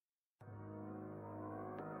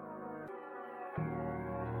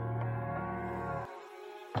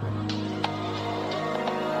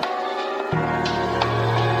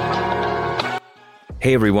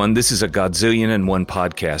Hey everyone, this is a Godzillion and One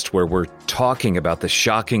podcast where we're talking about the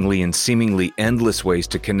shockingly and seemingly endless ways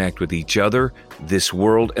to connect with each other, this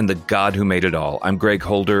world, and the God who made it all. I'm Greg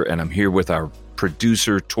Holder, and I'm here with our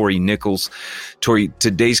producer, Tori Nichols. Tori,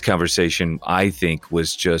 today's conversation, I think,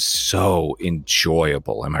 was just so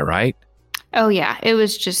enjoyable. Am I right? Oh, yeah. It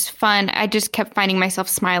was just fun. I just kept finding myself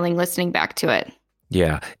smiling listening back to it.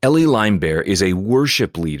 Yeah. Elle Limebear is a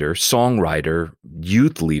worship leader, songwriter,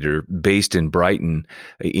 youth leader based in Brighton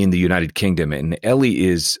in the United Kingdom. And Elle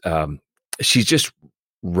is, she's just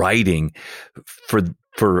writing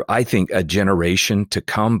for, I think, a generation to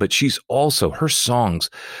come. But she's also, her songs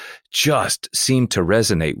just seem to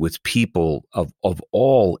resonate with people of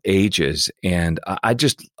all ages. And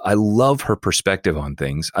I love her perspective on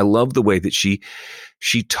things. I love the way that she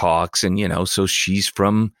talks, and, so she's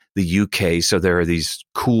from the UK. So there are these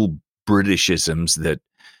cool Britishisms that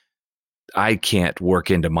I can't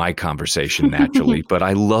work into my conversation naturally, but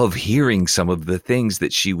I love hearing some of the things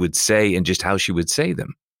that she would say and just how she would say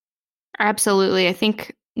them. Absolutely. I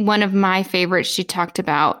think one of my favorites she talked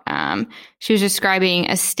about, she was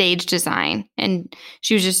describing a stage design, and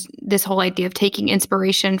she was just this whole idea of taking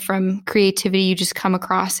inspiration from creativity you just come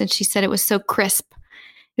across. And she said it was so crisp.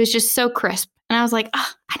 It was just so crisp. And I was like,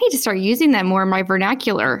 I need to start using that more in my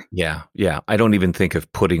vernacular. Yeah. I don't even think of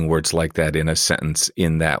putting words like that in a sentence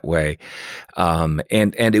in that way. And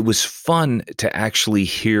it was fun to actually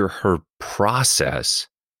hear her process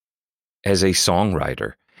as a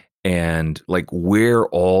songwriter and like where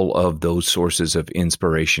all of those sources of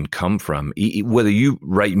inspiration come from. Whether you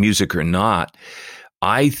write music or not,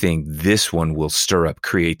 I think this one will stir up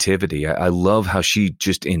creativity. I love how she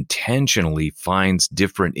just intentionally finds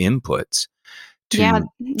different inputs. Yeah.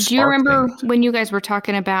 Do you remember when you guys were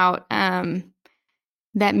talking about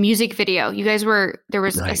that music video? There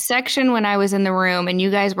was a section when I was in the room and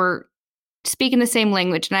you guys were speaking the same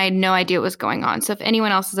language and I had no idea what was going on. So if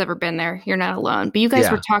anyone else has ever been there, you're not alone. But you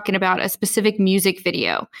guys were talking about a specific music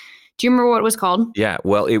video. Do you remember what it was called? Yeah,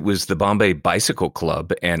 well, it was the Bombay Bicycle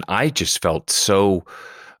Club, and I just felt so.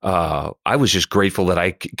 I was just grateful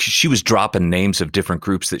that she was dropping names of different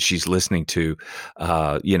groups that she's listening to,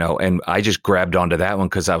 and I just grabbed onto that one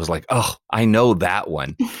because I was like, oh, I know that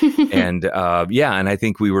one. And and I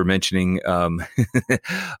think we were mentioning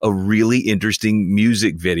a really interesting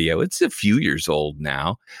music video. It's a few years old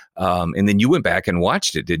now. And then you went back and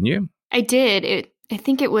watched it, didn't you? I did. I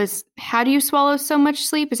think it was How Do You Swallow So Much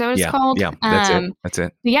Sleep? Is that what it's called? Yeah, that's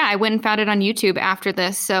it. Yeah, I went and found it on YouTube after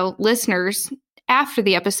this. So listeners, after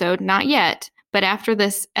the episode, not yet, but after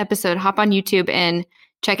this episode, hop on YouTube and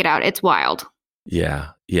check it out. It's wild.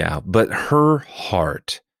 Yeah. But her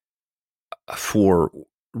heart for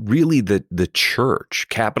really the church,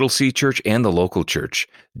 capital C church, and the local church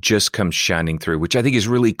just comes shining through, which I think is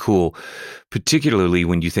really cool, particularly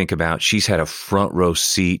when you think about she's had a front row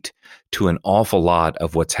seat to an awful lot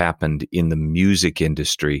of what's happened in the music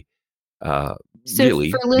industry,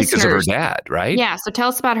 really because of her dad, right? Yeah. So tell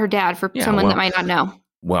us about her dad for someone that might not know.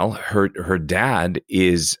 Well, her dad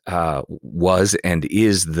was and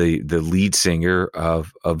is the lead singer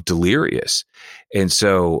of Delirious. And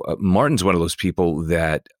so Martin's one of those people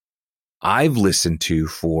that I've listened to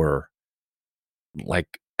for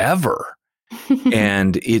like ever.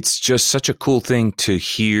 And it's just such a cool thing to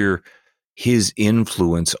hear his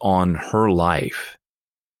influence on her life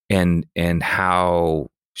and how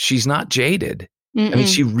she's not jaded. I mean,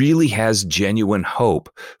 she really has genuine hope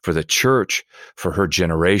for the church, for her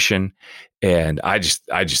generation. And I just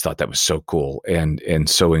thought that was so cool and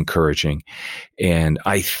so encouraging. And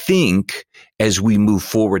I think as we move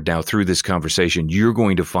forward now through this conversation, you're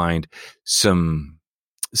going to find some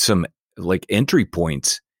like entry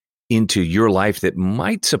points into your life that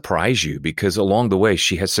might surprise you, because along the way,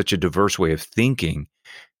 she has such a diverse way of thinking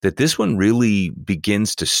that this one really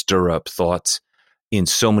begins to stir up thoughts in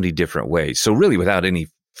so many different ways. So really, without any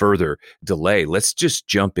further delay, let's just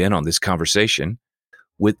jump in on this conversation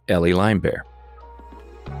with Elle Limebear.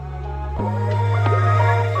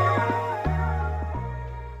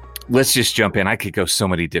 Let's just jump in. I could go so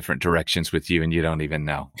many different directions with you, and you don't even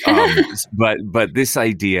know. But this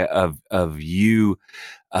idea of you,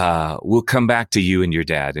 we'll come back to you and your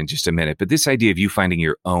dad in just a minute. But this idea of you finding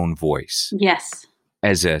your own voice, yes,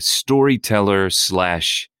 as a storyteller /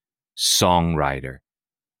 songwriter,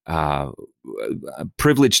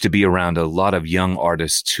 privileged to be around a lot of young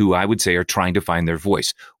artists who I would say are trying to find their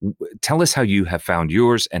voice. Tell us how you have found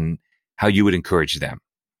yours and how you would encourage them.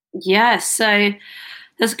 Yeah, so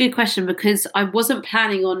that's a good question, because I wasn't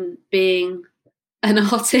planning on being an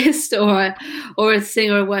artist or a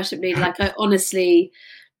singer or worship leader. Like, I honestly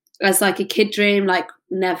as like a kid dream, like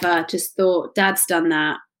never. Just thought, Dad's done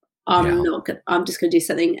that. I'm just going to do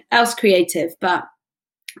something else creative. But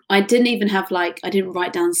I didn't even have I didn't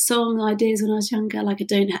write down song ideas when I was younger. Like I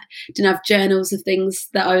didn't have journals of things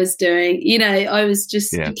that I was doing. I was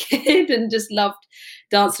just a kid and just loved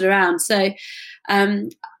dancing around. So,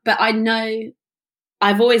 but I know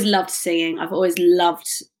I've always loved singing. I've always loved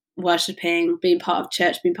worshipping, being part of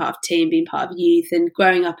church, being part of team, being part of youth, and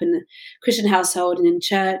growing up in a Christian household and in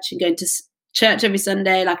church and going to church every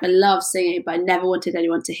Sunday. Like I love singing, but I never wanted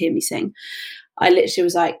anyone to hear me sing. I literally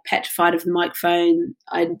was like petrified of the microphone.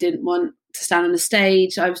 I didn't want to stand on the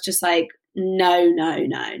stage. I was just like, no.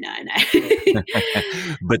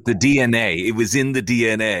 But the DNA, it was in the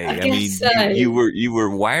DNA. I mean, so. you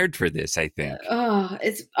were wired for this, I think.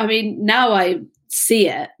 Now I see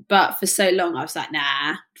it, but for so long I was like,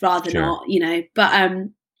 nah, rather not, But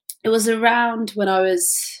it was around when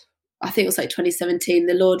I think it was like 2017,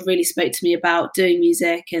 the Lord really spoke to me about doing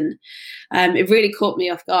music, and it really caught me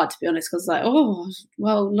off guard, to be honest, because I was like, oh,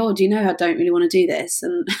 well, Lord, I don't really want to do this.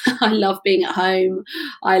 And I love being at home.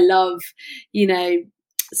 I love,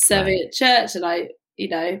 serving at church, and I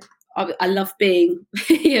love being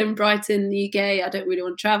here in Brighton, the UK. I don't really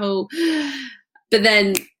want to travel. But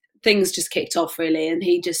then things just kicked off, really. And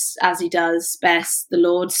he just, as he does best, the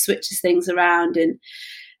Lord switches things around and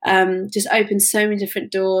just opened so many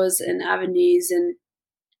different doors and avenues, and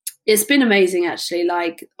it's been amazing, actually.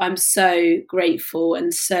 Like I'm so grateful,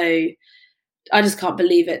 and so I just can't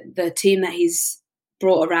believe it, the team that he's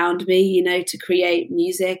brought around me, to create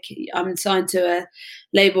music. I'm signed to a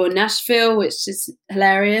label in Nashville, which is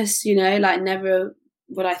hilarious, like never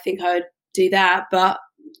would I think I would do that, but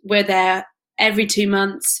we're there every 2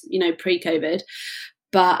 months, pre-COVID.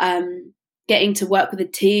 But getting to work with a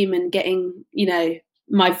team and getting,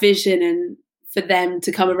 my vision and for them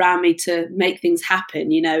to come around me to make things happen,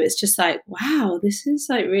 it's just like, wow, this is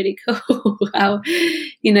like really cool. How,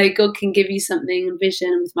 God can give you something and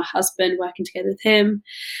vision. With my husband, working together with him.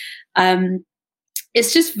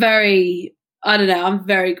 It's just very, I don't know, I'm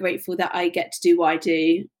very grateful that I get to do what I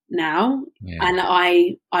do now. Yeah. And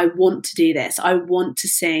I want to do this. I want to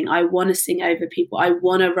sing. I want to sing over people. I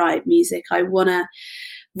want to write music. I want to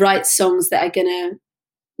write songs that are going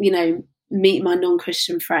to, meet my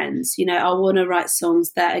non-Christian friends. I want to write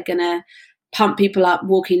songs that are going to pump people up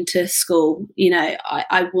walking to school.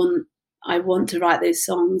 I want to write those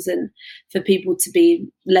songs and for people to be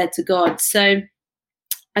led to God. So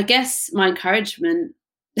I guess my encouragement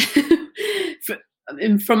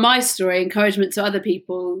from my story, encouragement to other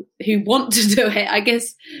people who want to do it, I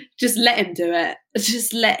guess, just let him do it.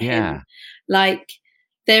 Just let him. Like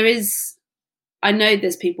I know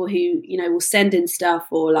there's people who, will send in stuff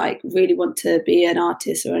or like really want to be an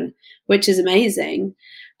artist, which is amazing.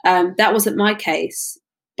 That wasn't my case,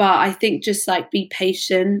 but I think just like be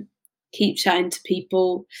patient, keep chatting to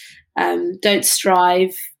people, don't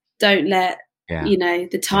strive, don't let,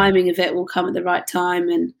 the timing of it will come at the right time.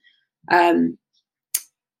 And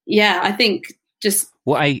I think just.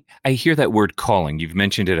 Well, I hear that word calling. You've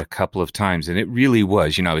mentioned it a couple of times, and it really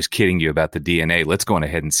was. I was kidding you about the DNA. Let's go on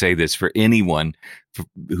ahead and say this for anyone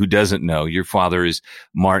who doesn't know. Your father is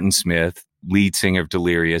Martin Smith, lead singer of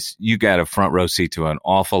Delirious. You got a front row seat to an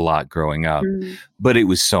awful lot growing up, but it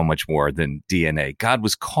was so much more than DNA. God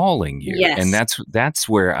was calling you, and that's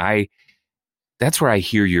where I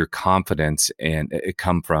hear your confidence and it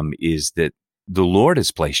come from, is that the Lord has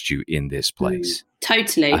placed you in this place.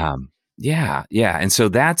 Totally. Yeah. And so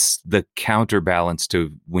that's the counterbalance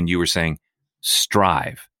to when you were saying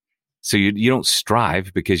strive. So you don't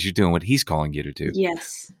strive because you're doing what he's calling you to do.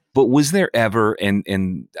 Yes. But was there ever,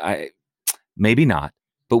 and I maybe not,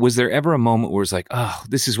 but was there ever a moment where it's like, oh,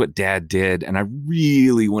 this is what Dad did, and I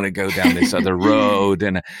really want to go down this other road,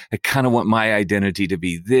 and I kind of want my identity to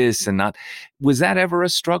be this and not? Was that ever a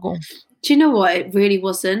struggle? Do you know what? It really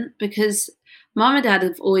wasn't, because Mom and Dad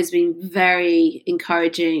have always been very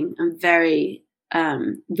encouraging and very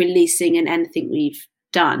releasing in anything we've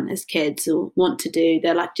done as kids or want to do.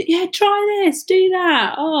 They're like, yeah, try this, do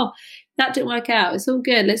that. Oh, that didn't work out. It's all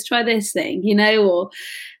good. Let's try this thing,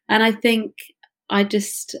 and I think I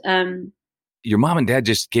just. Your mom and dad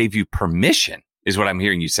just gave you permission, is what I'm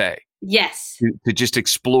hearing you say. Yes. To just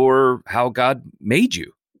explore how God made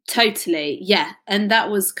you. Totally. Yeah. And that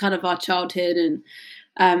was kind of our childhood.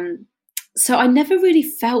 And so I never really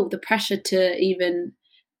felt the pressure to even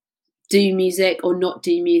do music or not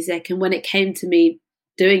do music. And when it came to me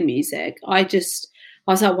doing music, I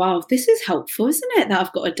was like, wow, this is helpful, isn't it? That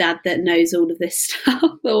I've got a dad that knows all of this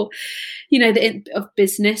stuff, or, of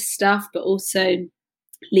business stuff, but also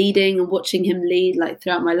leading and watching him lead like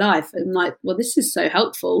throughout my life. I'm like, well, this is so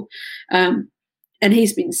helpful. And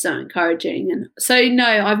he's been so encouraging. And so, no,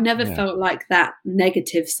 I've never felt like that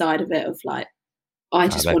negative side of it of like, I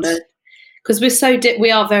just want to, because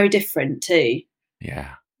we are very different too.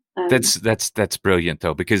 Yeah. That's brilliant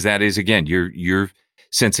though, because that is, again, you're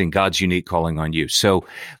sensing God's unique calling on you. So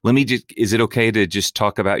let me is it okay to just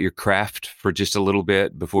talk about your craft for just a little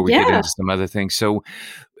bit before we get into some other things? So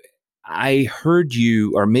I heard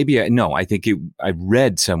you, or maybe I think I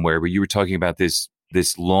read somewhere where you were talking about this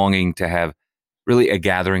longing to have really a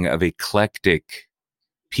gathering of eclectic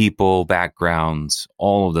people, backgrounds,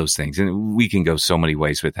 all of those things. And we can go so many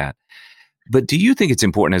ways with that. But do you think it's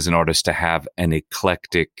important as an artist to have an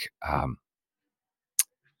eclectic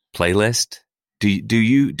playlist? Do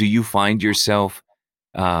you find yourself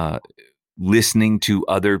listening to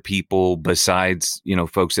other people besides,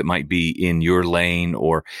 folks that might be in your lane,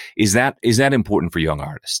 or is that important for young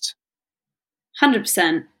artists?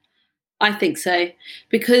 100%. I think so,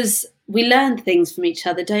 because we learn things from each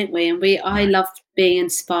other, don't we? And I love being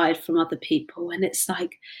inspired from other people. And it's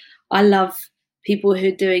like, I love people who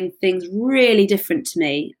are doing things really different to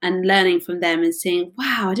me and learning from them and seeing,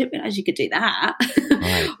 wow, I didn't realize you could do that.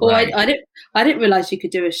 Or I didn't realize you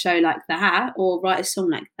could do a show like that or write a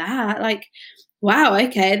song like that. Like, wow,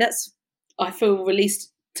 okay, I feel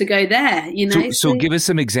released to go there, So give us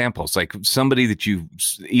some examples, like somebody that you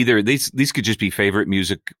either these could just be favorite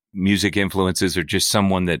music influences or just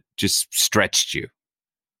someone that just stretched you.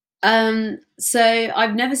 So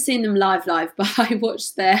I've never seen them live, but I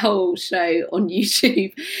watched their whole show on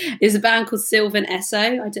YouTube. There's a band called Sylvan Esso.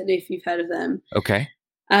 I don't know if you've heard of them. Okay.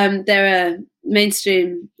 They're a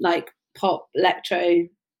mainstream like pop electro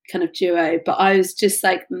kind of duo, but I was just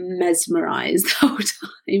like mesmerized the whole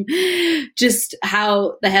time. Just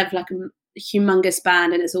how they have like a humongous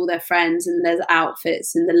band and it's all their friends and there's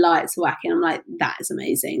outfits and the lights are wacky. I'm like, that is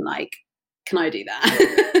amazing. Like, can I do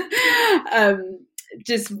that?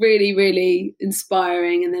 Just really, really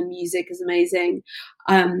inspiring, and their music is amazing.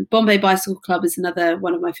 Bombay Bicycle Club is another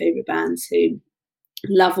one of my favorite bands who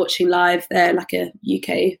love watching live. They're like a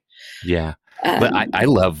UK. Yeah. But I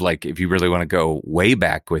love, like, if you really want to go way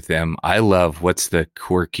back with them, I love what's the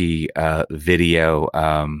quirky video?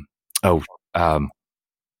 How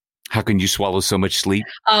Can You Swallow So Much Sleep?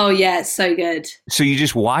 Oh, yeah, it's so good. So you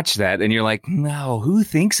just watch that and you're like, no, who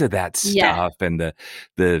thinks of that stuff? Yeah. And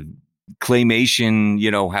the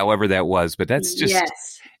claymation, however that was, but that's just,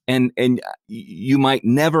 and you might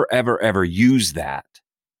never, ever, ever use that,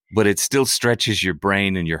 but it still stretches your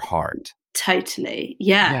brain and your heart. Totally.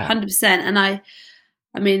 Yeah. 100%. And I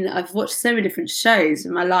mean, I've watched so many different shows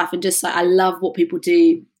in my life and just like, I love what people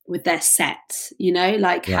do with their sets,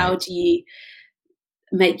 like how do you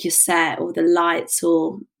make your set or the lights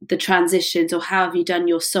or the transitions, or how have you done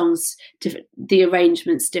your songs different, the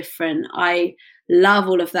arrangements different. I love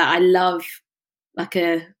all of that. I love like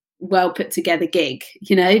a well put together gig,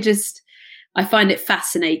 just I find it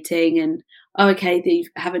fascinating. And okay, they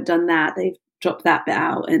haven't done that, they've dropped that bit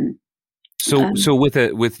out. And so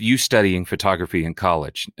with you studying photography in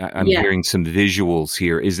college, I'm hearing some visuals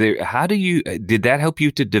here. Did that help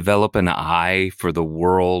you to develop an eye for the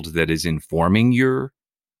world that is informing your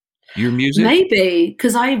music? Maybe,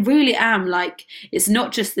 because I really am like, it's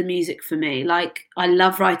not just the music for me. Like, I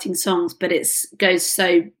love writing songs, but it goes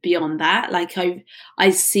so beyond that. Like, I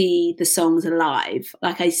see the songs alive.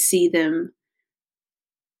 Like, I see them,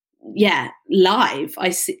 live. I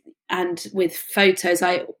see, and with photos,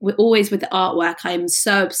 always with the artwork, I'm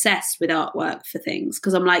so obsessed with artwork for things,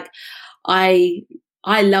 because I'm like, I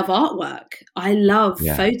love artwork. I love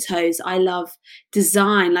photos. I love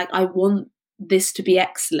design. Like, I want this to be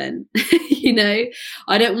excellent.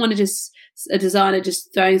 I don't want to just a designer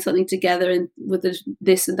just throwing something together and with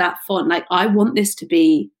this and that font. Like, I want this to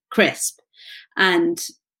be crisp, and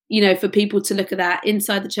for people to look at that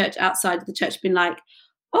inside the church, outside of the church, being like,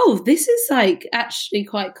 oh, this is like actually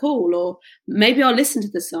quite cool. Or maybe I'll listen to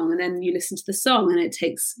the song, and then you listen to the song and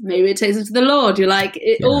maybe it takes them to the Lord. You're like,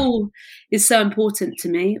 it all is so important to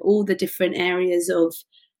me, all the different areas of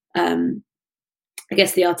I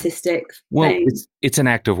guess the artistic thing. It's an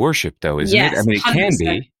act of worship, though, isn't it? I mean,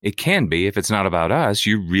 it can be. If it's not about us,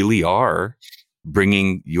 you really are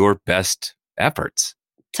bringing your best efforts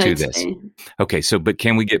to this. Okay, but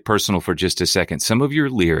can we get personal for just a second? Some of your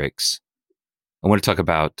lyrics, I want to talk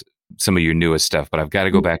about some of your newest stuff, but I've got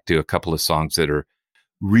to go back to a couple of songs that are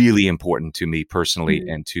really important to me personally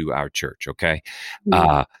and to our church, okay?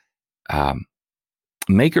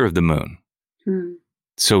 Maker of the Moon.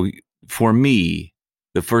 So for me,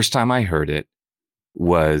 the first time I heard it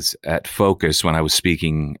was at Focus when I was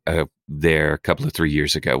speaking there a couple of 3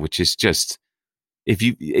 years ago, which is just,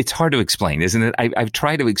 it's hard to explain, isn't it? I've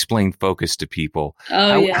tried to explain focus to people.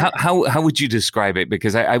 How would you describe it?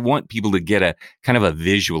 Because I want people to get a kind of a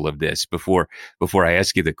visual of this before I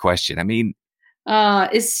ask you the question. I mean,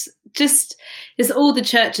 it's all the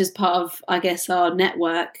churches part of, I guess, our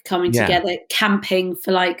network coming together, camping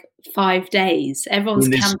for like 5 days. Everyone's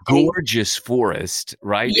in this camping. Gorgeous forest,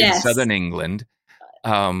 right? Yes. In southern England.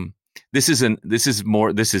 This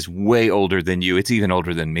is way older than you. It's even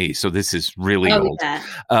older than me. So this is really old. Yeah.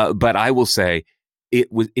 But I will say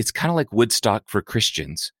it's kind of like Woodstock for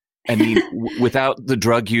Christians. I mean, without the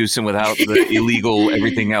drug use and without the illegal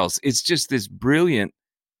everything else, it's just this brilliant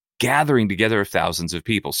gathering together of thousands of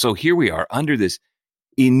people. So here we are under this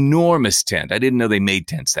enormous tent. I didn't know they made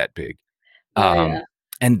tents that big.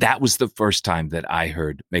 And that was the first time that I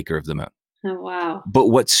heard Maker of the Moon. Oh, wow. But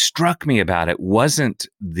what struck me about it wasn't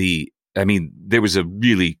there was a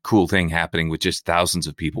really cool thing happening with just thousands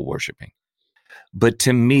of people worshiping. But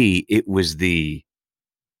to me, it was the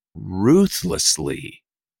ruthlessly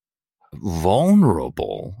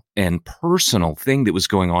vulnerable and personal thing that was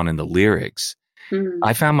going on in the lyrics.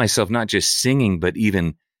 I found myself not just singing, but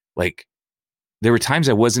even like there were times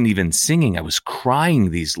I wasn't even singing. I was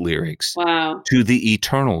crying these lyrics to the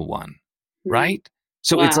Eternal One, right?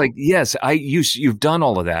 So it's like, yes, you've done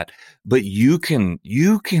all of that, but you can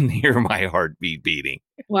hear my heartbeat beating.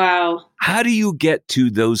 Wow. How do you get to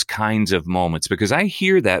those kinds of moments? Because I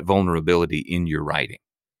hear that vulnerability in your writing.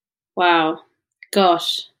 Wow.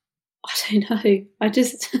 Gosh, I don't know.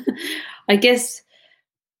 I guess,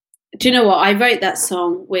 do you know what? I wrote that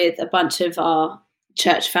song with a bunch of our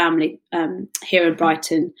church family here in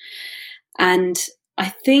Brighton. And I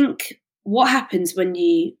think what happens when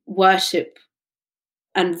you worship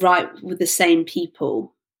and write with the same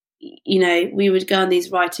people, we would go on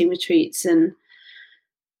these writing retreats, and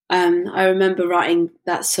I remember writing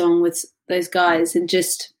that song with those guys, and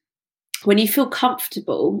just when you feel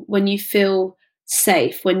comfortable, when you feel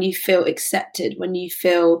safe, when you feel accepted, when you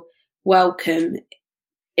feel welcome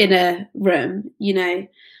in a room, you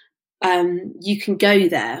can go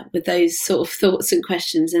there with those sort of thoughts and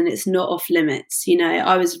questions, and it's not off limits.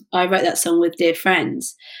 I wrote that song with dear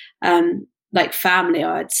friends, like family,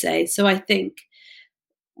 I'd say. So I think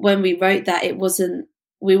when we wrote that,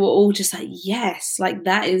 we were all just like, yes, like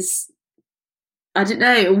that is, I don't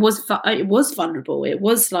know, it was vulnerable. It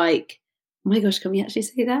was like, oh my gosh, can we actually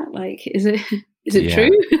say that? Like, is it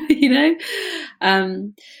true?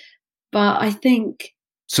 But I think.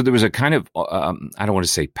 So there was a kind of, I don't want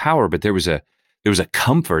to say power, but there was a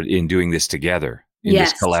comfort in doing this together. In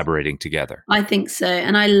this collaborating together. I think so.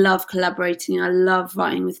 And I love collaborating. I love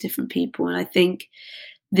writing with different people. And I think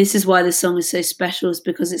this is why the song is so special, is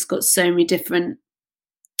because it's got so many different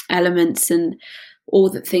elements and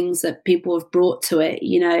all the things that people have brought to it.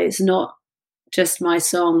 It's not just my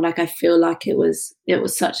song. Like, I feel like it was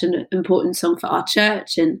such an important song for our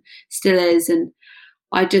church, and still is. And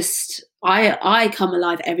I come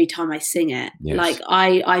alive every time I sing it. Yes. Like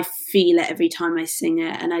I feel it every time I sing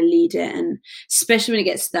it, and I lead it, and especially when it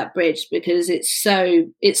gets to that bridge, because it's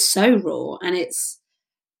so raw, and it's,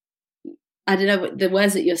 I don't know what the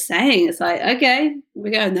words that you're saying. It's like, okay,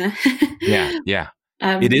 we're going there. Yeah.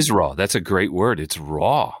 It is raw. That's a great word. It's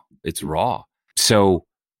raw. So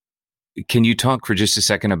can you talk for just a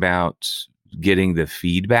second about getting the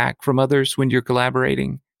feedback from others when you're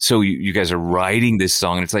collaborating? So you guys are writing this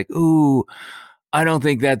song, and it's like, ooh, I don't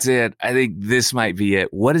think that's it. I think this might be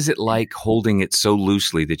it. What is it like holding it so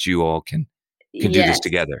loosely that you all can do this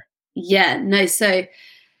together? Yeah, no. So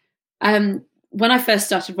when I first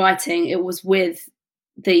started writing, it was with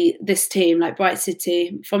this team, like Bright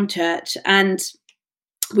City from church, and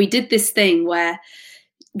we did this thing where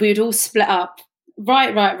we would all split up,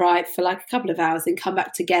 write for like a couple of hours, and come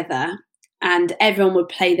back together, and everyone would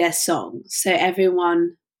play their song. So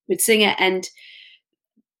everyone would sing it, and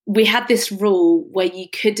we had this rule where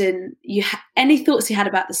any thoughts you had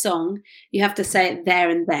about the song, you have to say it there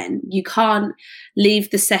and then. You can't leave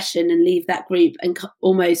the session and leave that group and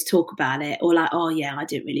almost talk about it, or like, oh yeah, I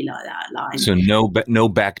didn't really like that line. So no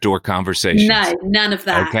backdoor conversations. No, none of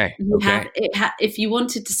that. Okay. If you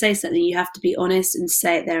wanted to say something, you have to be honest and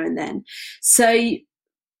say it there and then. So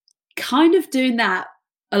kind of doing that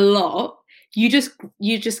a lot, you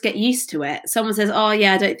just get used to it. Someone says, oh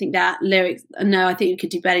yeah, I don't think that lyrics, no, I think you could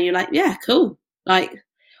do better. You're like, yeah, cool. Like,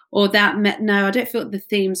 or that, no, I don't feel the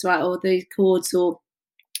theme's right, or the chords, or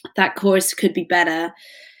that chorus could be better.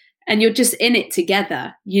 And you're just in it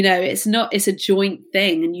together. It's a joint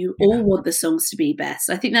thing, and you all want the songs to be best.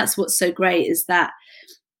 I think that's what's so great, is that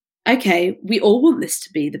okay, we all want this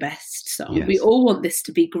to be the best song. Yes. We all want this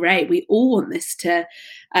to be great. We all want this to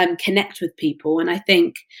connect with people. And I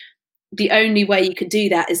think the only way you can do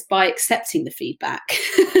that is by accepting the feedback.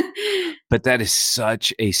 But that is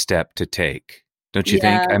such a step to take, don't you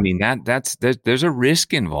Yeah. think? I mean, there's a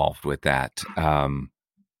risk involved with that.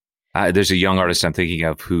 There's a young artist I'm thinking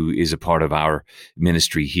of who is a part of our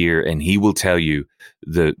ministry here, and he will tell you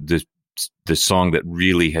the song that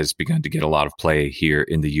really has begun to get a lot of play here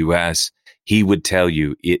in the U.S. He would tell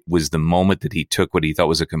you it was the moment that he took what he thought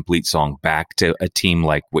was a complete song back to a team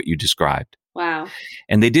like what you described. Wow.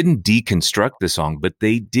 And they didn't deconstruct the song, but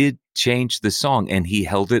they did change the song, and he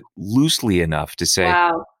held it loosely enough to say,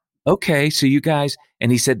 wow. Okay, so you guys,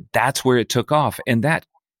 and he said, that's where it took off. And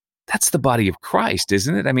that's the body of Christ,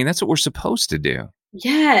 isn't it? I mean, that's what we're supposed to do.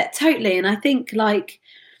 Yeah, totally. And I think, like,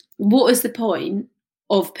 what is the point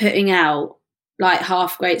of putting out like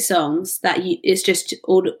half great songs that it's just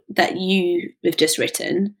all that you have just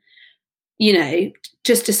written,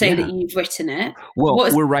 just to say that you've written it? Well,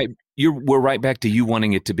 we're right back to you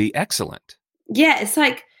wanting it to be excellent. Yeah, it's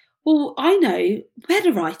like, well, I know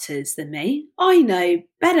better writers than me. I know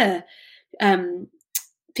better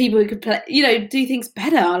people who could play, do things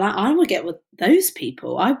better. I want to get with those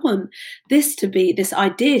people. I want this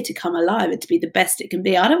idea to come alive and to be the best it can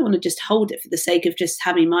be. I don't want to just hold it for the sake of just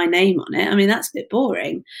having my name on it. I mean, that's a bit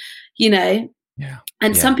boring, Yeah.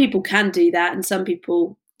 And some people can do that, and some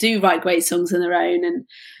people do write great songs on their own.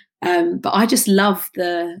 And but I just love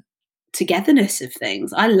the togetherness of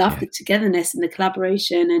things. I love the togetherness and the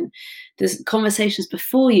collaboration and the conversations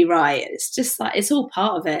before you write. It's just like, it's all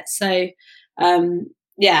part of it. So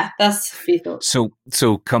yeah, that's a few thoughts.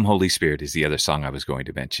 So Come Holy Spirit is the other song I was going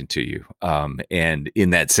to mention to you. And in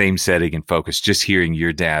that same setting and focus, just hearing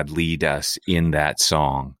your dad lead us in that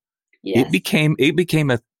song, it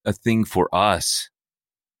became a thing for us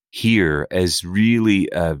here as really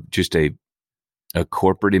just a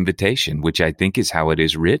corporate invitation, which I think is how it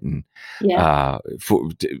is written. Yeah.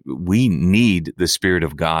 We need the Spirit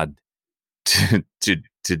of God to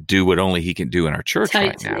do what only He can do in our church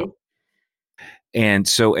right now. And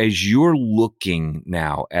so as you're looking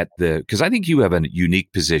now at because I think you have a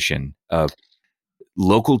unique position of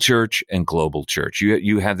local church and global church.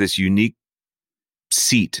 You have this unique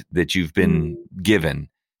seat that you've been given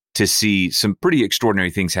to see some pretty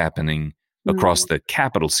extraordinary things happening across the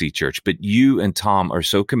capital C church. But you and Tom are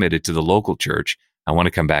so committed to the local church. I want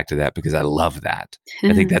to come back to that because I love that.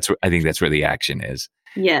 I think that's where the action is.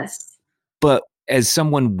 Yes. But as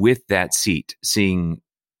someone with that seat, seeing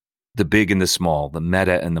the big and the small, the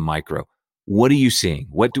meta and the micro, what are you seeing?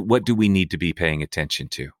 What do we need to be paying attention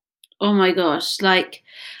to? Oh my gosh.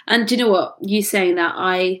 And do you know what? You saying that,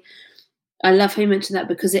 I love how you mentioned that,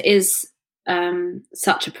 because it is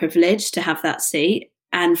such a privilege to have that seat.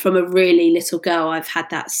 And from a really little girl, I've had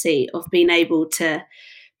that seat of being able to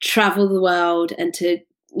travel the world and to,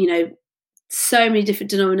 so many different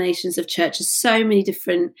denominations of churches, so many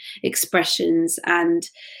different expressions and,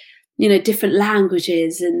 different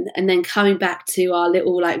languages. And then coming back to our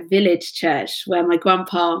little village church where my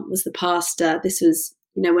grandpa was the pastor. This was,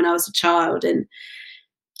 when I was a child, and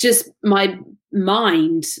just my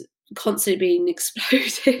mind constantly being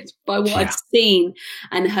exploded by what I've seen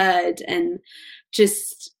and heard, and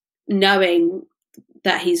just knowing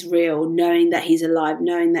that He's real, knowing that He's alive,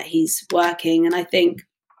 knowing that He's working. And I think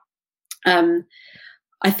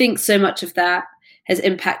so much of that has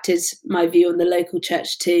impacted my view on the local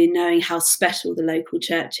church too, knowing how special the local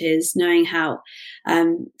church is, knowing how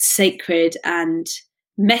sacred and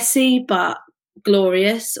messy but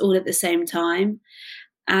glorious all at the same time.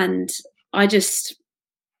 And I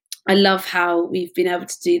love how we've been able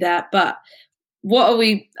to do that. But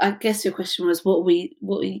I guess your question was, what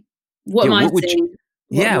am I seeing?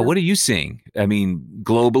 What are you seeing? I mean,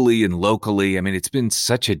 globally and locally, I mean, it's been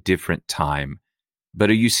such a different time. But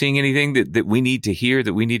are you seeing anything that we need to hear,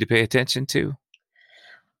 that we need to pay attention to?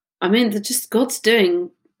 I mean, just God's doing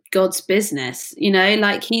God's business, He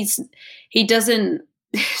doesn't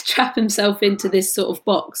trap Himself into this sort of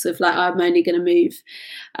box of I'm only going to move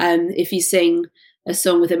if you sing a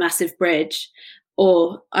song with a massive bridge,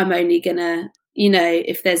 or I'm only going to,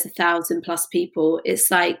 if there's 1,000+ people. It's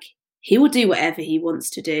He will do whatever He wants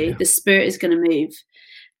to do. Yeah. The Spirit is going to move.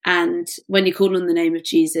 And when you call on the name of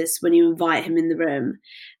Jesus, when you invite Him in the room,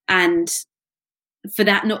 and for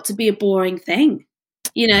that not to be a boring thing,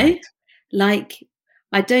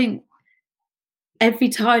 every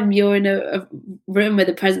time you're in a room where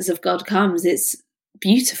the presence of God comes, it's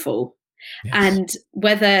beautiful. Yes. And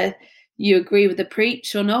whether, you agree with the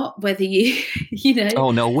preach or not, whether you, you know.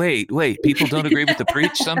 Oh, no, wait. People don't agree with the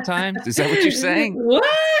preach sometimes? Is that what you're saying? What?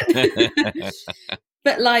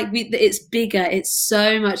 But like, it's bigger. It's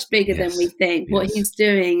so much bigger than we think. What he's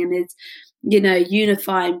doing, and it's, you know,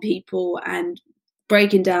 unifying people and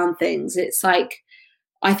breaking down things. It's like,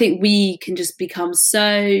 I think we can just become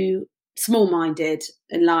so small-minded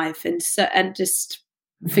in life, and just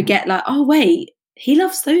forget, like, oh wait, he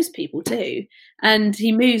loves those people too, and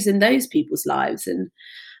he moves in those people's lives, and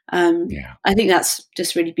I think that's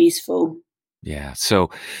just really beautiful. Yeah.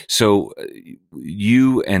 So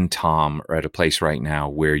you and Tom are at a place right now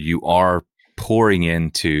where you are pouring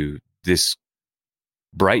into this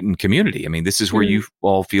Brighton community. I mean, this is where you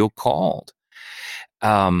all feel called.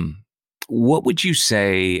 What would you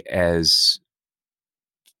say as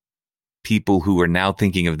people who are now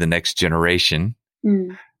thinking of the next generation,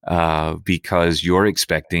 because you're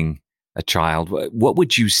expecting a child? What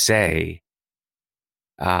would you say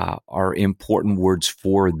are important words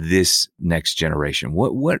for this next generation?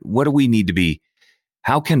 What do we need to be?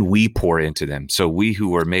 How can we pour into them? So we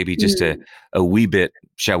who are maybe just a wee bit,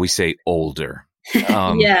 shall we say, older.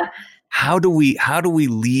 How do we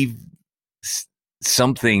leave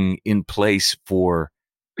something in place for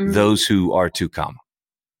those who are to come?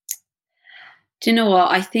 Do you know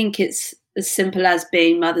what? I think it's as simple as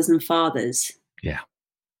being mothers and fathers. Yeah.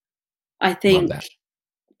 I think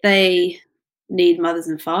they need mothers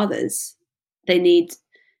and fathers. They need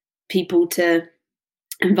people to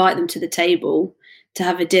invite them to the table, to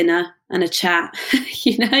have a dinner and a chat,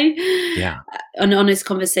 you know, an honest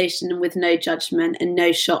conversation with no judgment and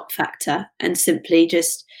no shock factor, and simply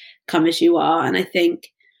just come as you are. And I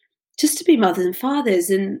think just to be mothers and fathers,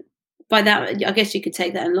 and by that, I guess you could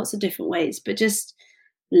take that in lots of different ways, but just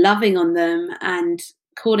loving on them and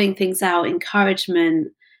calling things out, encouragement,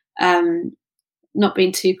 not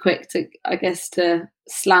being too quick to, I guess, to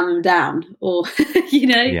slam them down, or, you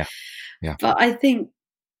know. Yeah. But I think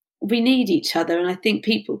we need each other, and I think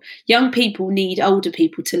young people need older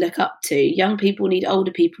people to look up to. Young people need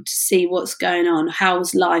older people to see what's going on.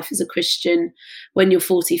 How's life as a Christian when you're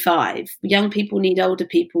 45? Young people need older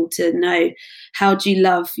people to know, how do you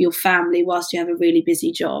love your family whilst you have a really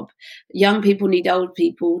busy job? Young people need old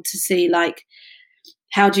people to see, like,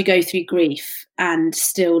 how do you go through grief and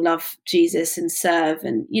still love Jesus and serve?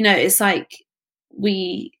 And, you know, it's like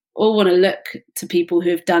we all want to look to people who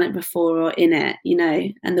have done it before or in it, you know,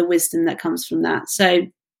 and the wisdom that comes from that. So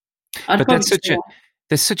that's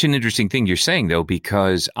such an interesting thing you're saying, though,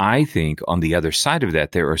 because I think on the other side of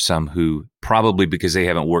that, there are some who probably, because they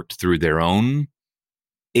haven't worked through their own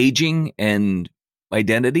aging and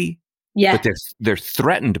identity, but they're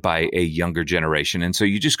threatened by a younger generation. And so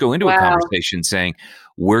you just go into a conversation saying,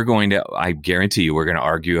 I guarantee you, we're going to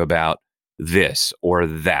argue about this or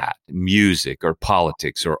that, music or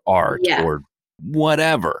politics or art or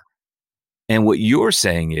whatever. And what you're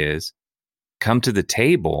saying is, come to the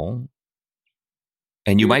table,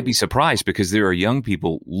 and you might be surprised, because there are young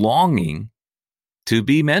people longing to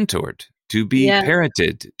be mentored, to be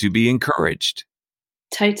parented, to be encouraged.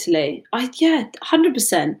 Totally.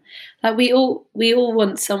 100%. Like we all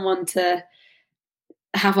want someone to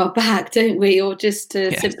have our back, don't we? Or just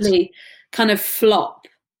to simply kind of flop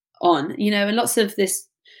on, you know. And lots of this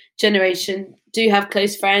generation do have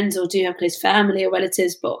close friends or do have close family or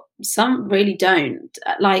relatives, but some really don't.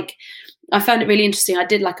 Like, I found it really interesting. I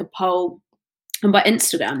did like a poll on my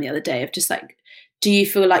Instagram the other day of just like, do you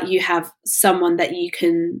feel like you have someone that you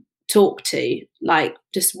can talk to, like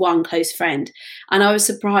just one close friend? And I was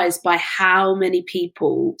surprised by how many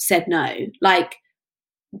people said no, like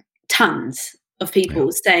tons of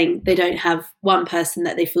people saying they don't have one person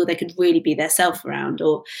that they feel they could really be their self around.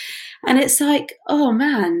 And it's like, oh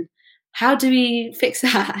man, how do we fix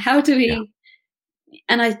that? How do we?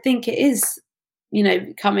 And I think it is, you know,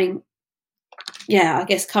 coming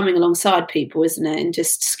alongside people, isn't it? And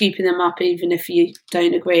just scooping them up, even if you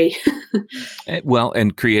don't agree. Well,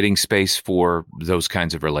 and creating space for those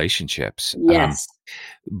kinds of relationships. Yes.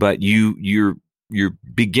 But you're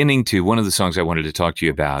beginning to, one of the songs I wanted to talk to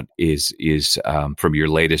you about is from your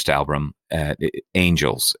latest album,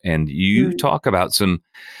 Angels. And you talk about some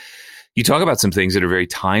things that are very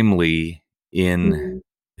timely in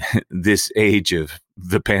this age of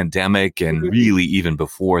the pandemic, and really even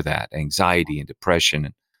before that, anxiety and depression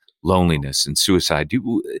and loneliness and suicide.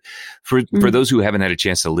 For those who haven't had a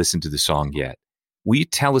chance to listen to the song yet, will you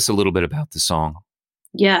tell us a little bit about the song?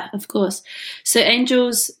 Yeah, of course. So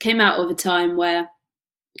Angels came out of a time where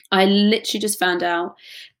I literally just found out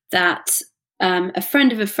that a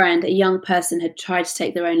friend of a friend, a young person, had tried to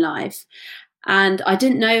take their own life. And I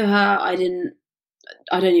didn't know her. I didn't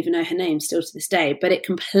I don't even know her name still to this day, but it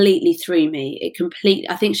completely threw me.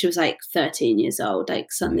 I think she was like 13 years old,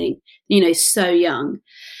 like something, so young.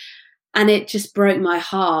 And it just broke my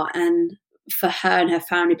heart, and for her and her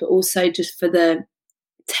family, but also just for the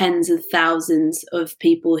tens of thousands of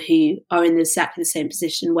people who are in exactly the same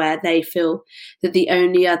position, where they feel that the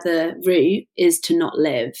only other route is to not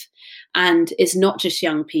live. And it's not just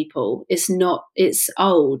young people. It's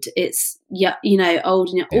old. It's, old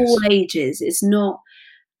in all ages. It's not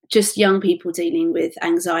just young people dealing with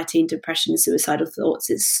anxiety and depression and suicidal thoughts.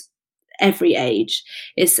 It's every age.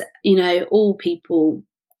 It's, all people,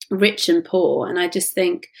 rich and poor. And I just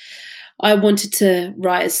think I wanted to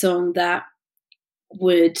write a song that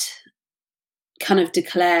would kind of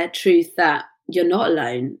declare truth, that you're not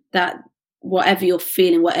alone, that whatever you're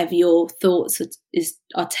feeling, whatever your thoughts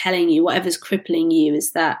are telling you, whatever's crippling you,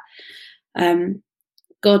 is that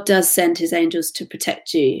God does send his angels to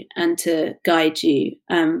protect you and to guide you,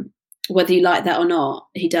 whether you like that or not,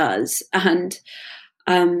 he does. And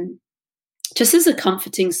just as a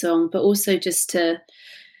comforting song, but also just to,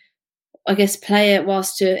 I guess, play it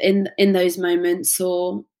whilst you're in those moments,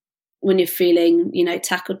 or when you're feeling,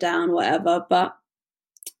 tackled down, whatever. But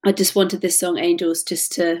I just wanted this song, Angels,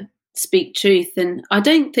 just to speak truth. And I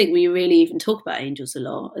don't think we really even talk about angels a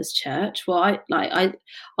lot as church. Well, I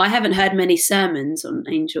haven't heard many sermons on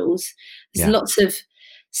angels. There's lots of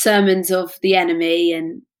sermons of the enemy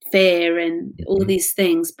and fear and all these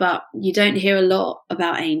things, but you don't hear a lot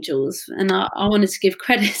about angels. And I wanted to give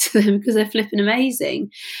credit to them because they're flipping amazing.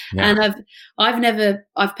 And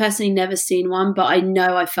I've personally never seen one, but I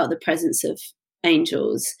know I felt the presence of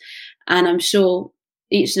angels. And I'm sure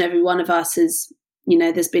each and every one of us has,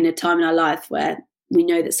 there's been a time in our life where we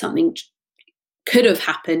know that something could have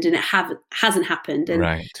happened and it hasn't happened. And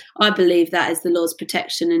I believe that is the Lord's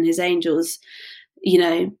protection and his angels,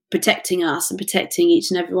 protecting us and protecting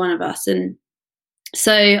each and every one of us. And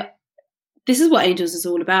so this is what Angels is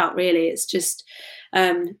all about, really. It's just,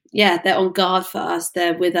 they're on guard for us.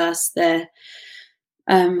 They're with us. They're,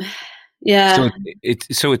 So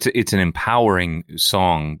it's an empowering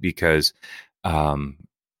song because,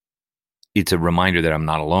 it's a reminder that I'm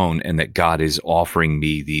not alone and that God is offering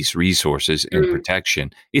me these resources and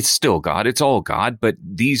protection. It's still God. It's all God, but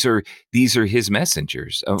these are his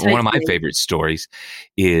messengers. One of my favorite stories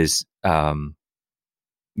is,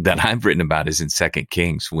 that I've written about is in 2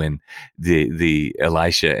 Kings, when the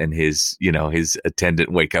Elisha and his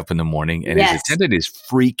attendant wake up in the morning, and his attendant is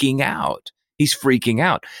freaking out. He's freaking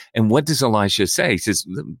out. And what does Elisha say? He says,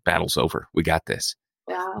 the battle's over. We got this.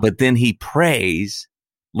 Wow. But then he prays,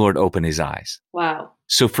 Lord, open his eyes. Wow.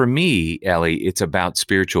 So for me, Ellie, it's about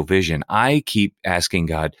spiritual vision. I keep asking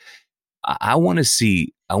God, I want to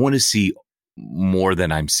see more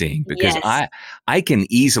than I'm seeing, because I can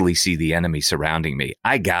easily see the enemy surrounding me.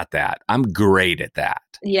 I got that. I'm great at that.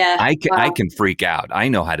 Yeah. I can freak out. I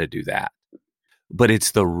know how to do that. But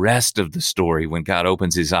it's the rest of the story when God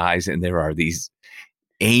opens his eyes and there are these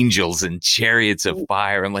angels and chariots of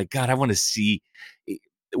fire. I'm like, God, I want to see,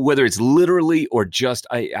 whether it's literally or just,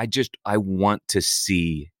 I want to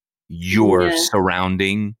see your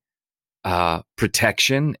surrounding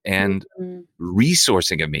protection and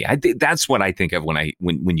resourcing of me. I think that's what I think of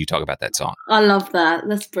when you talk about that song. I love that.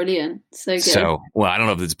 That's brilliant. So good. So, well, I don't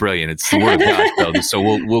know if it's brilliant. It's the word of God, though, so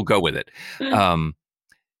we'll go with it.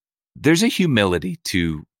 There's a humility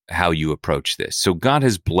to how you approach this. So God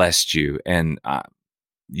has blessed you, and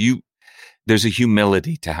there's a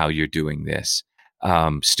humility to how you're doing this.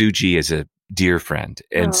 Stu G is a dear friend.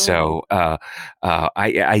 And so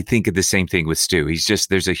I think of the same thing with Stu.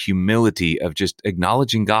 There's a humility of just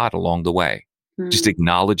acknowledging God along the way, just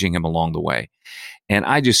acknowledging him along the way. And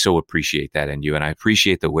I just so appreciate that in you. And I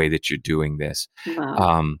appreciate the way that you're doing this.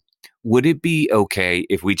 Wow. Would it be okay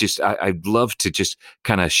if we I'd love to just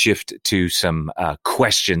kind of shift to some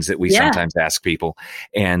questions that we sometimes ask people.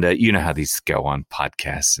 And you know how these go on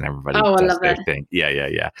podcasts and everybody does their thing.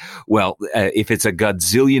 Yeah. Well, if it's a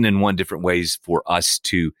godzillion and one different ways for us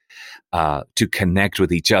to connect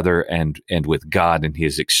with each other and with God and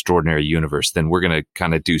his extraordinary universe, then we're going to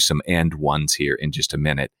kind of do some end ones here in just a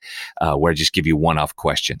minute, where I just give you one-off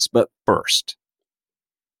questions. But first,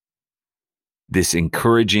 this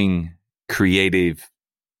encouraging, creative,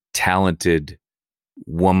 talented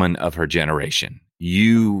woman of her generation,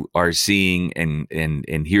 you are seeing and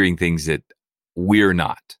hearing things that we're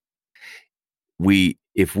not.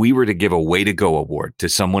 If we were to give a Way to Go award to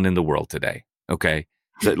someone in the world today, okay,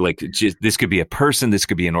 so this could be a person, this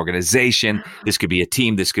could be an organization, this could be a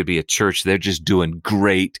team, this could be a church. They're just doing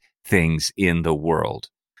great things in the world.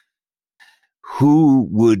 Who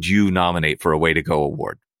would you nominate for a Way to Go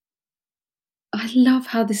award? I love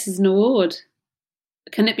how this is an award.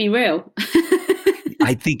 Can it be real?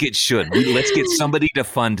 I think it should. Let's get somebody to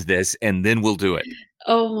fund this, and then we'll do it.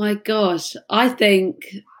 Oh my gosh. I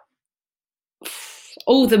think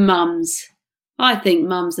all the mums. I think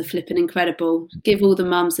mums are flipping incredible. Give all the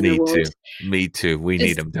mums an award. Me too. We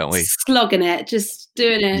need them, don't we? Slogging it, just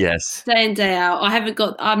doing it yes. day in, day out.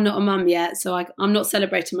 I'm not a mum yet, so I'm not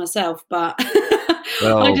celebrating myself, but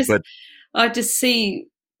I just see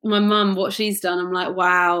my mum, what she's done. I'm like,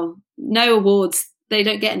 wow, no awards. They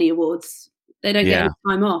don't get any awards. They don't get any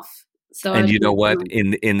time off. So, and you know what?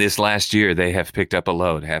 In this last year, they have picked up a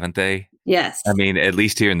load, haven't they? Yes. I mean, at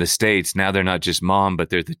least here in the States, now they're not just mom,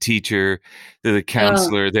 but they're the teacher, they're the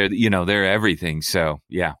counselor, they're everything. So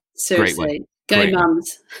yeah. Seriously. Go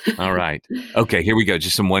mums. All right. Okay, here we go.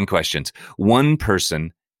 Just some one questions. One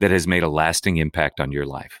person that has made a lasting impact on your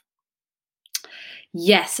life.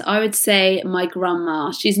 Yes, I would say my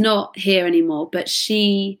grandma. She's not here anymore, but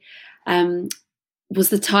she was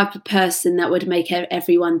the type of person that would make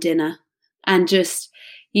everyone dinner. And just,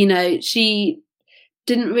 she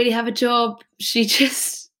didn't really have a job. She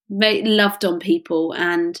just loved on people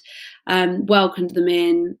and welcomed them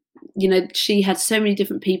in. She had so many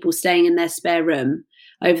different people staying in their spare room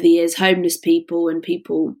over the years, homeless people and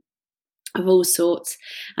people of all sorts.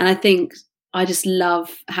 And I think I just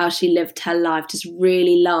love how she lived her life, just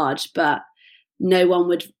really large, but no one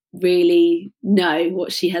would really know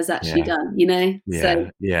what she has actually done,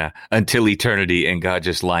 Yeah. Until eternity, and God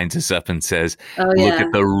just lines us up and says, look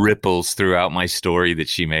at the ripples throughout my story that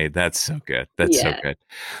she made. That's so good. So good.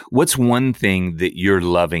 What's one thing that you're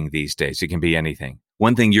loving these days? It can be anything.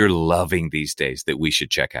 One thing you're loving these days that we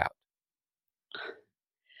should check out.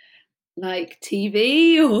 Like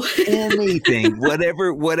TV or anything,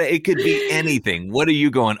 whatever, it could be anything. What are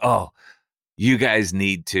you going, oh, you guys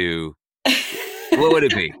need to, what would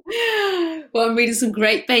it be? Well, I'm reading some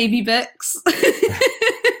great baby books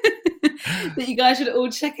that you guys should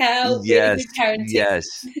all check out. Yes.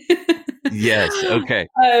 Okay.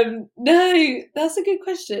 No, that's a good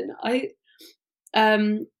question.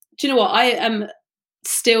 Do you know what? I am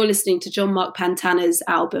still listening to John Mark Pantana's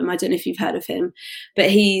album. I don't know if you've heard of him, but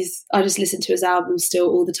I just listen to his album still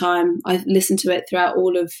all the time. I listened to it throughout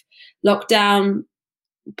all of lockdown,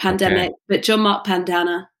 pandemic, but John Mark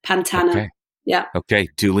Pantana. Okay. Yeah. Okay.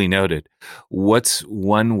 Duly noted. What's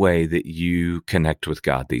one way that you connect with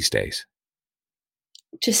God these days?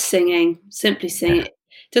 Just singing, simply singing. It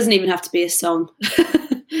doesn't even have to be a song.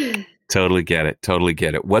 Totally get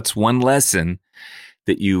it. What's one lesson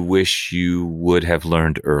that you wish you would have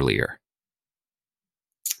learned earlier?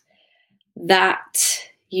 That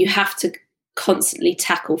you have to constantly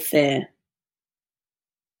tackle fear.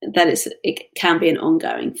 That it can be an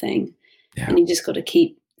ongoing thing, and you just got to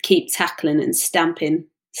keep tackling and stamping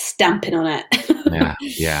on it.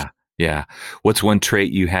 Yeah. What's one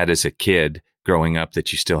trait you had as a kid growing up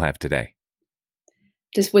that you still have today?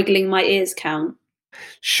 Does wiggling my ears count?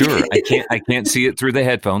 Sure. I can't see it through the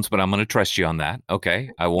headphones, but I'm going to trust you on that. Okay.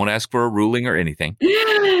 I won't ask for a ruling or anything.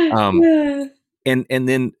 And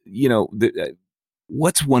then,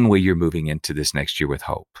 what's one way you're moving into this next year with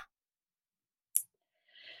hope?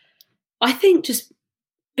 I think just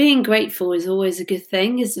being grateful is always a good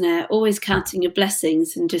thing, isn't it? Always counting your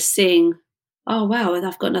blessings and just seeing, oh, wow,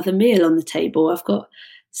 I've got another meal on the table. I've got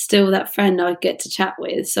still that friend I get to chat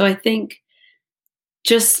with. So I think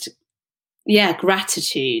just,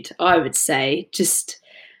 gratitude, I would say, just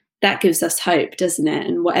that gives us hope, doesn't it?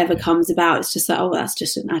 And whatever comes about, it's just like, oh, that's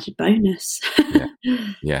just an added bonus.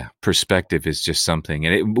 Yeah. Perspective is just something.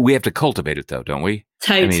 And we have to cultivate it, though, don't we?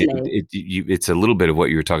 Totally. I mean, it's a little bit of what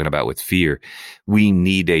you were talking about with fear. We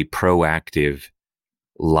need a proactive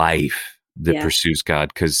life that pursues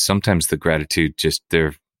God, because sometimes the gratitude it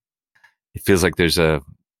feels like there's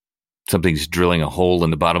something's drilling a hole in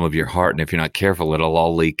the bottom of your heart, and if you're not careful, it'll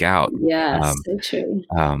all leak out. Yeah, so true.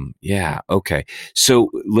 Okay. So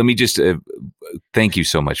let me just thank you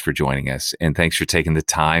so much for joining us, and thanks for taking the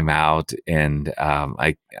time out. And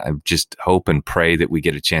I just hope and pray that we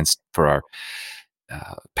get a chance for our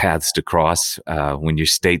paths to cross when you're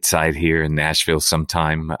stateside here in Nashville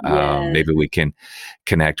sometime. Maybe we can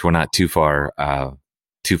connect. We're not too far up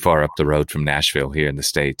the road from Nashville here in the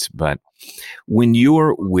States. But when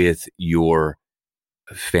you're with your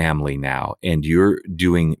family now and you're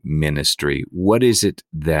doing ministry, what is it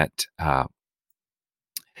that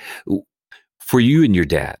for you and your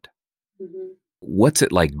dad, what's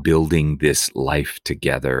it like building this life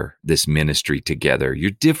together, this ministry together?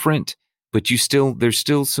 You're different, but there's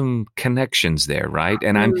still some connections there, right?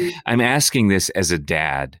 And I'm asking this as a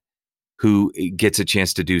dad who gets a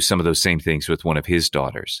chance to do some of those same things with one of his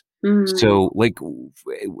daughters. So like,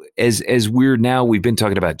 as we've been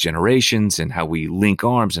talking about generations and how we link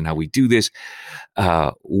arms and how we do this.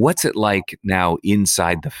 What's it like now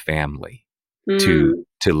inside the family to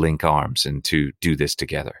link arms and to do this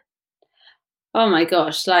together? Oh my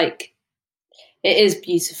gosh. Like, it is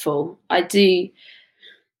beautiful. I do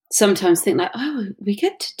sometimes think like, oh, we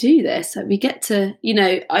get to do this. Like, we get to,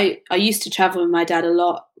 I used to travel with my dad a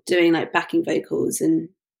lot doing like backing vocals, and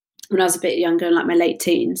when I was a bit younger, in like my late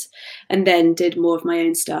teens, and then did more of my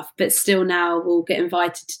own stuff. But still now we'll get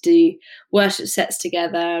invited to do worship sets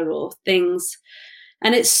together or things.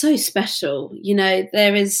 And it's so special.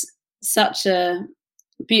 There is such a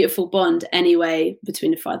beautiful bond anyway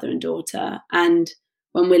between a father and daughter. And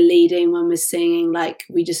when we're leading, when we're singing, like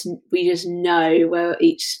we just know where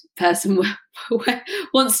each person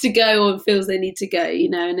wants to go or feels they need to go,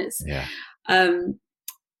 and it's,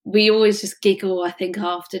 we always just giggle, I think,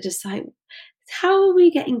 after, just like, how are we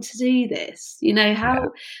getting to do this? I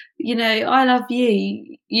love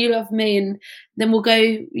you, you love me. And then we'll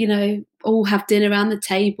go, all have dinner around the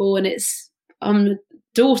table, and I'm a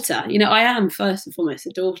daughter. I am first and foremost a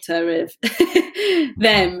daughter of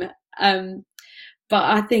them. But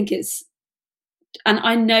I think and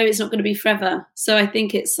I know it's not going to be forever. So I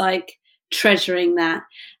think it's like treasuring that,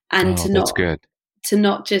 and to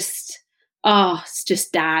not just, it's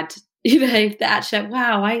just dad, that actually,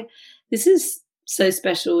 wow, this is so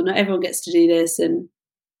special. Not everyone gets to do this and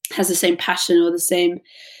has the same passion or the same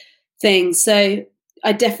thing. So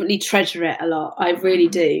I definitely treasure it a lot. I really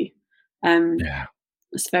do.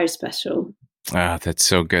 It's very special. That's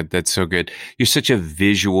so good. That's so good. You're such a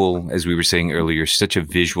visual, as we were saying earlier, such a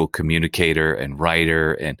visual communicator and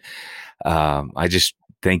writer. And I just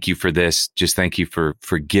thank you for this. Just thank you for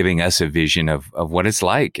giving us a vision of what it's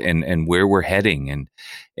like and where we're heading.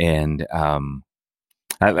 And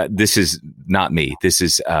this is not me. This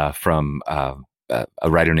is from a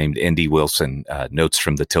writer named Andy Wilson, Notes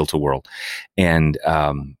from the Tilt-A-Whirl. And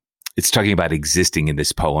it's talking about existing in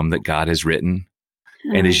this poem that God has written.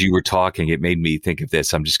 And as you were talking, it made me think of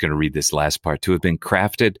this. I'm just going to read this last part. To have been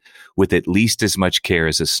crafted with at least as much care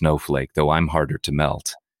as a snowflake, though I'm harder to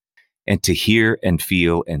melt. And to hear and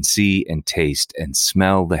feel and see and taste and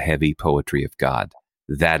smell the heavy poetry of God.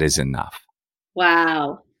 That is enough.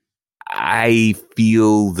 Wow. I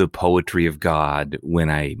feel the poetry of God when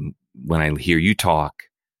I hear you talk,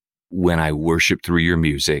 when I worship through your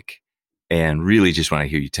music, and really just when I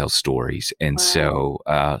hear you tell stories. And so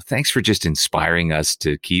thanks for just inspiring us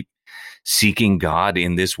to keep seeking God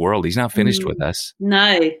in this world. He's not finished with us.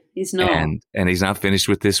 No, he's not. And he's not finished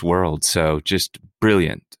with this world. So just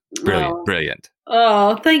brilliant.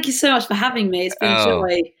 Oh, thank you so much for having me. It's been a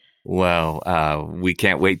joy. Well, we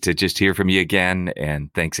can't wait to just hear from you again. And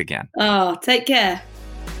thanks again. Oh, take care.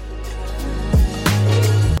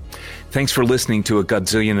 Thanks for listening to a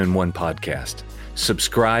Godzillion and One podcast.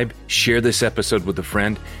 Subscribe, share this episode with a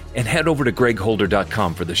friend, and head over to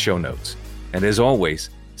gregholder.com for the show notes. And as always,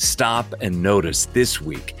 stop and notice this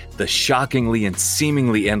week the shockingly and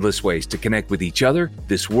seemingly endless ways to connect with each other,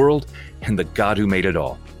 this world, and the God who made it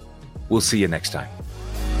all. We'll see you next time.